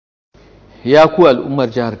Ya ku al'ummar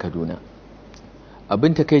jihar Kaduna,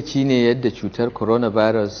 abin takaici ne yadda cutar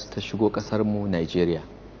coronavirus ta shigo ƙasar mu Najeriya.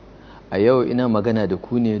 A yau ina magana da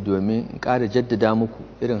ku ne domin in ƙara jaddada muku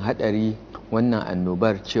irin haɗari wannan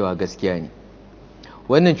annobar cewa gaskiya ne.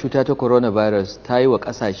 Wannan cuta ta coronavirus ta yi wa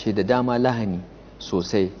ƙasashe da dama lahani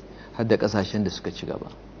sosai, har da ƙasashen da suka ci gaba.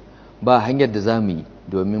 Ba hanyar da za mu yi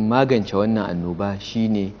domin magance wannan annoba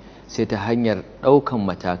shine sai ta hanyar ɗaukan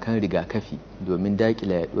matakan rigakafi domin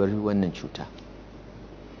daƙile yaɗuwar wannan cuta.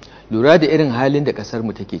 Lura da irin halin da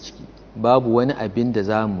ƙasarmu take ciki, babu wani abin da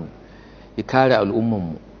za mu yi kare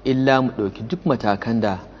al'ummanmu illa mu ɗauki duk matakan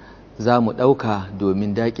da za mu ɗauka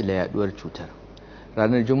domin daƙile yaɗuwar cutar.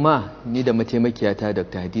 Ranar Juma'a ni da mataimakiyata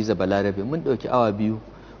Dr. Hadiza Balarabe mun ɗauki awa biyu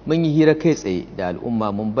mun yi hira kai tsaye da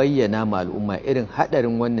al'umma, mun bayyana ma al'umma irin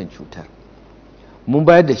haɗarin wannan cutar. Mun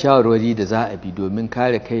bayar da shawarwari da za a bi domin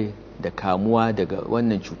kare kai da kamuwa daga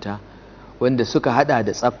wannan cuta, wanda suka hada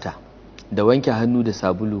da tsafta da wanke hannu da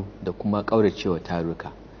sabulu da kuma ƙauracewa tarurruka.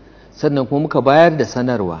 Sannan kuma muka bayar da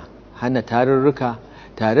sanarwa hana tarurruka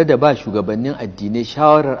tare da ba shugabannin addinai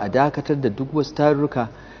shawarar a dakatar da duk wasu tarurruka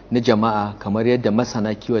na jama'a kamar yadda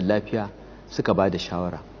masana kiwon lafiya suka ba da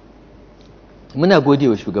shawara. Muna gode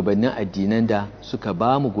wa shugabannin addinan da suka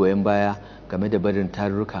ba mu goyon baya game da barin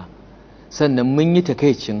tarurruka, sannan mun yi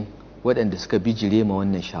takaicin waɗanda suka bijire ma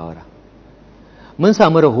wannan shawara. Mun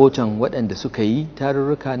samu rahoton waɗanda suka yi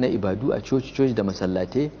tarurruka na ibadu a coci-coci da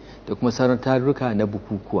masallatai da kuma sauran tarurruka na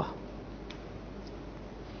bukukuwa.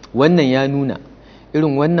 Wannan ya nuna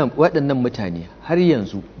irin waɗannan mutane har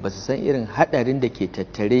yanzu ba su san irin haɗarin da ke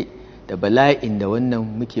tattare da bala'in da wannan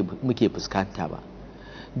muke fuskanta ba.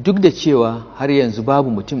 Duk da cewa har yanzu babu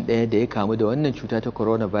mutum ɗaya da ya kamu da wannan cuta ta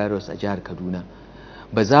coronavirus a jihar Kaduna,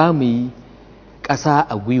 ba za mu yi ƙasa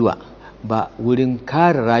a gwiwa ba wurin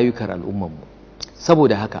kare rayukan al'ummarmu.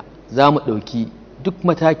 Saboda haka za mu ɗauki duk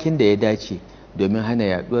matakin da ya dace domin hana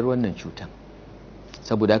yaɗuwar wannan cutar.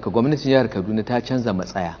 Saboda haka gwamnatin jihar Kaduna ta canza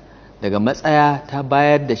matsaya. Daga matsaya ta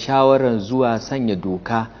bayar da shawarar zuwa sanya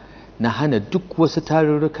doka na hana duk wasu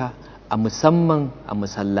tarurruka a musamman a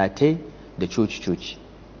masallatai da coci-coci.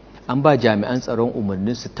 An ba jami'an tsaron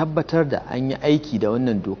umarnin su tabbatar da an yi aiki da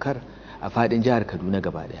wannan dokar a faɗin jihar Kaduna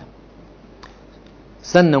gaba ɗaya.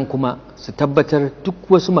 Sannan kuma su tabbatar duk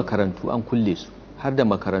wasu makarantu an kulle su, har da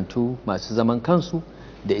makarantu masu zaman kansu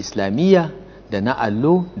da islamiyya da na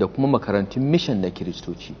allo da kuma makarantun mission na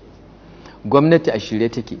kiristoci. Gwamnati a shirye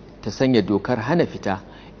take ta sanya dokar hana fita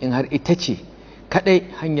in har ita ce kadai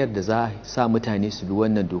hanyar da za a sa mutane su bi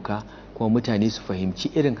wannan doka, kuma mutane su fahimci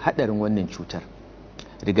irin haɗarin wannan cutar.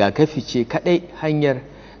 Rigakafi ce kadai hanyar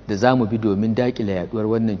da za mu bi domin daƙile yaduwar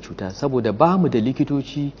wannan cuta, saboda ba mu da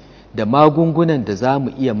likitoci da magungunan da za mu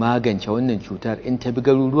iya magance wannan cutar in ta bi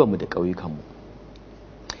garuruwanmu da ƙauyukanmu.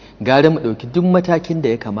 Gara mu ɗauki duk matakin da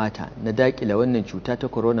ya kamata na daƙile wannan cuta ta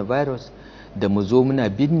coronavirus da mu zo muna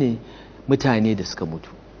binne mutane da suka mutu.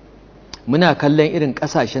 Muna kallon irin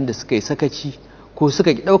ƙasashen da suka yi sakaci ko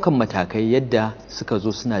suka ki ɗaukan matakai yadda suka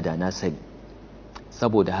zo suna da na sani.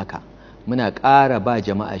 Saboda haka muna ƙara ba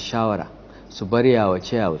jama'a shawara su bar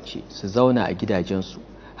yawace-yawace, su zauna a gidajensu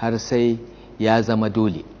har sai ya zama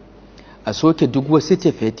dole. A soke duk wasu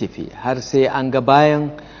tafiye-tafiye har sai an ga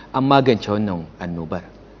bayan an magance wannan annobar.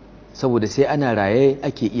 Saboda sai ana raye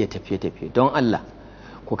ake iya tafiye-tafiye. Don Allah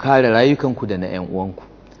ku kare rayukanku da na 'yan uwanku.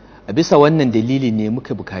 A bisa wannan dalili ne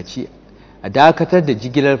muka bukaci a dakatar da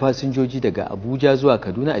jigilar fasinjoji daga Abuja zuwa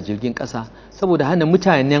Kaduna a jirgin ƙasa, saboda hana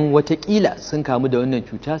mutanen watakila sun kamu da wannan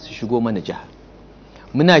cuta su shigo mana jihar.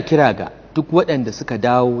 Muna kira ga duk waɗanda suka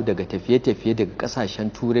dawo daga tafiye-tafiye daga ƙasashen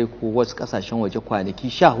Turai ko wasu ƙasashen waje kwanaki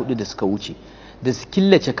 14 da suka wuce da su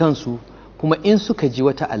killace kansu, kuma in suka ji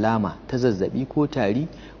wata alama ta zazzabi ko tari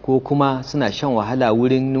ko kuma suna shan wahala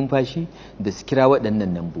wurin numfashi da su kira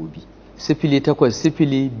waɗannan lambobi: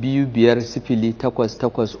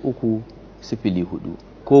 0800-2508-883-04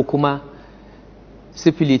 ko kuma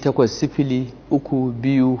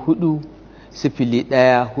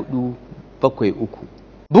 0800-324-0173.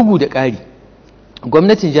 Bugu da ƙari,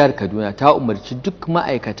 gwamnatin jihar Kaduna ta umarci duk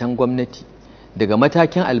ma'aikatan gwamnati daga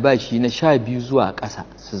matakin albashi na 12 zuwa ƙasa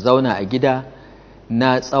su zauna a gida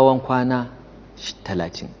na tsawon kwana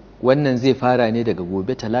 30. Wannan zai fara ne daga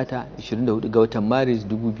gobe Talata 24 ga watan Maris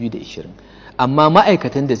 2020. Amma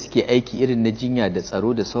ma'aikatan da suke aiki irin na jinya da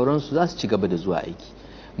tsaro da sauransu za su ci gaba da zuwa aiki.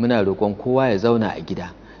 Muna roƙon kowa ya zauna a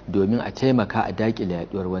gida domin a taimaka a daƙile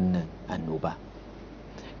yaɗuwar wannan annoba.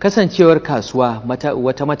 Kasancewar kasuwa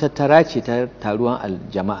wata matattara ce ta taruwan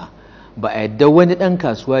jama'a, ba a yadda wani ɗan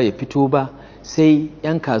kasuwa ya fito ba sai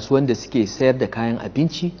 'yan kasuwan da suke sayar da kayan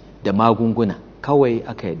abinci da magunguna kawai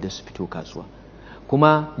aka yadda su fito kasuwa.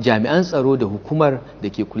 kuma jami'an tsaro da hukumar da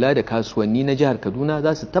ke kula da kasuwanni na jihar Kaduna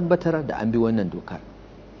za su tabbatar da an bi wannan dokar.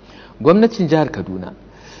 Gwamnatin jihar Kaduna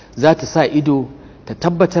za ta sa ido ta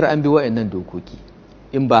tabbatar an bi waɗannan dokoki,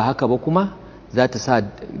 in ba haka ba kuma za ta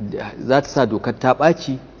sa dokar ta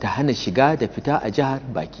ɓaci ta hana shiga da fita a jihar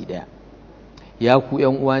baki ɗaya. Ya ku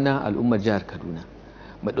 'yan uwana al'ummar jihar Kaduna,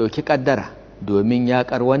 mu ɗauki ƙaddara domin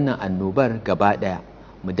yaƙar wannan annobar gaba ɗaya,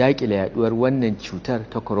 mu daƙile yaɗuwar wannan cutar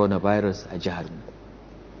ta coronavirus a jihar mu.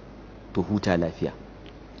 To huta lafiya.